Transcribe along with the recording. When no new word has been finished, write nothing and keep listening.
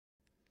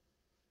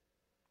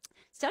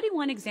Study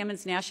 1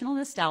 examines national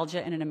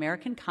nostalgia in an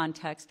American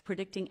context,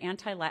 predicting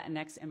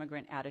anti-Latinx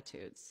immigrant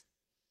attitudes.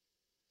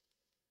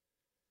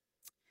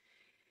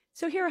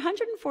 So here,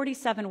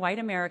 147 white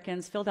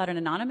Americans filled out an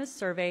anonymous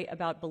survey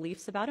about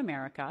beliefs about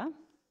America.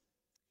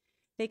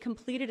 They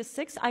completed a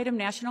 6-item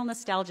national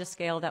nostalgia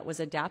scale that was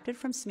adapted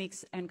from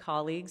Smeeks and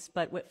colleagues,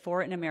 but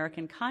for an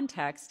American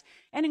context,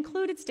 and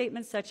included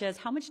statements such as,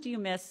 how much do you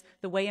miss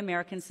the way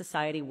American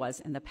society was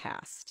in the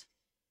past?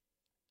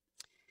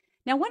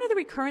 Now, one of the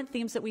recurrent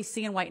themes that we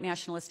see in white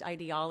nationalist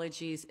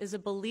ideologies is a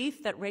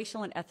belief that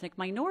racial and ethnic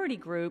minority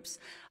groups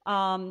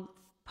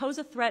pose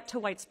a threat to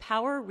whites'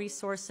 power,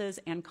 resources,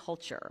 and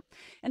culture.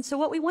 And so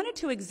what we wanted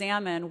to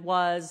examine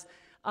was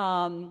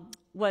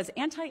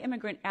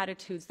anti-immigrant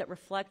attitudes that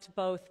reflect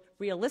both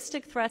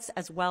realistic threats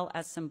as well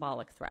as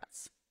symbolic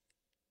threats.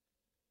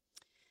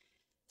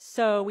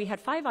 So we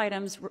had 5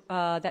 items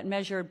that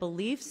measured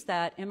beliefs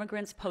that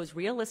immigrants pose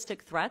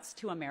realistic threats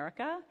to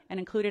America, and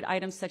included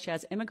items such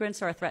as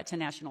immigrants are a threat to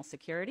national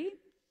security.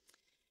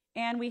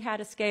 And we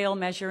had a scale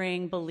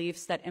measuring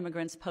beliefs that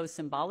immigrants pose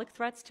symbolic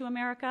threats to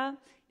America,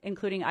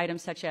 including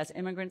items such as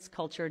immigrants'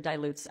 culture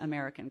dilutes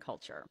American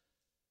culture.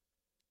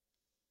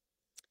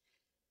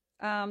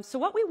 So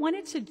what we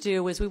wanted to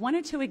do is we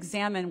wanted to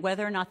examine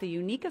whether or not the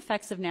unique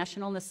effects of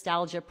national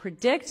nostalgia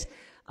predict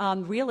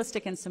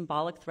realistic and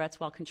symbolic threats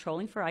while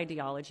controlling for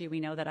ideology. We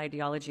know that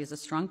ideology is a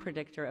strong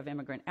predictor of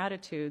immigrant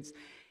attitudes.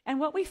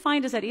 And what we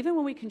find is that even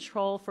when we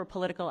control for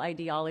political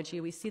ideology,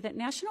 we see that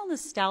national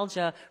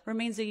nostalgia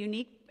remains a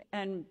unique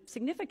and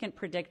significant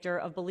predictor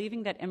of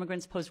believing that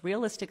immigrants pose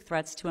realistic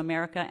threats to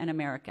America and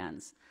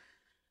Americans.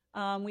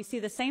 We see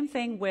the same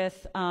thing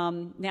with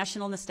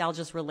national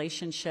nostalgia's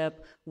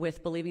relationship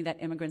with believing that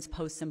immigrants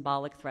pose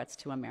symbolic threats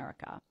to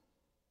America.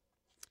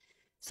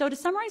 So to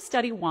summarize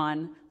study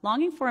 1,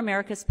 Longing for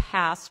America's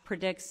Past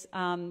predicts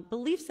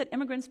beliefs that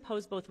immigrants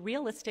pose both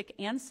realistic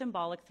and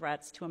symbolic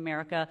threats to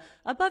America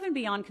above and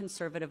beyond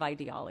conservative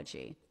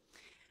ideology.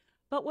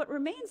 But what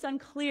remains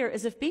unclear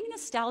is if being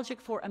nostalgic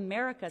for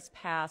America's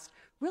past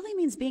really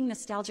means being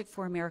nostalgic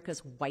for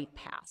America's white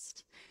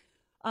past.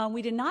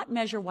 We did not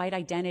measure white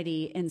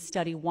identity in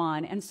study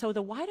 1, and so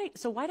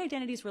white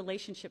identity's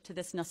relationship to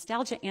this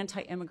nostalgia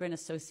anti-immigrant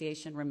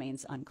association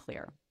remains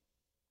unclear.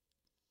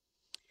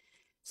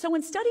 So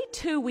in study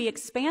 2, we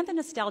expand the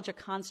nostalgia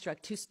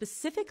construct to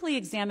specifically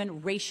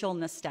examine racial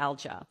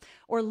nostalgia,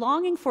 or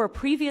longing for a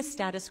previous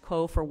status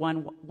quo for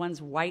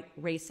one's white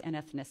race and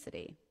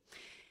ethnicity.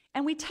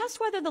 And we test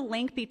whether the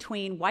link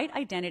between white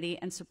identity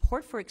and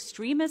support for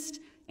extremist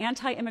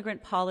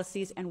anti-immigrant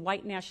policies and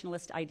white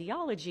nationalist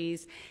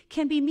ideologies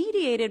can be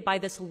mediated by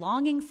this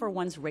longing for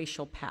one's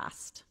racial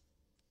past.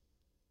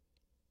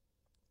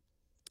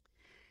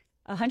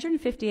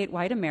 158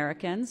 white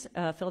Americans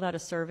filled out a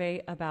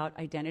survey about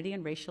identity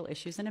and racial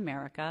issues in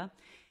America.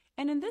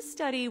 And in this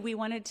study, we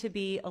wanted to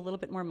be a little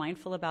bit more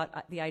mindful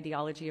about the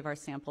ideology of our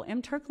sample.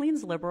 MTurk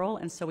leans liberal,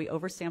 and so we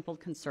oversampled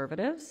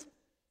conservatives.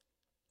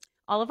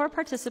 All of our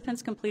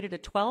participants completed a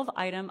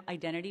 12-item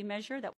identity measure that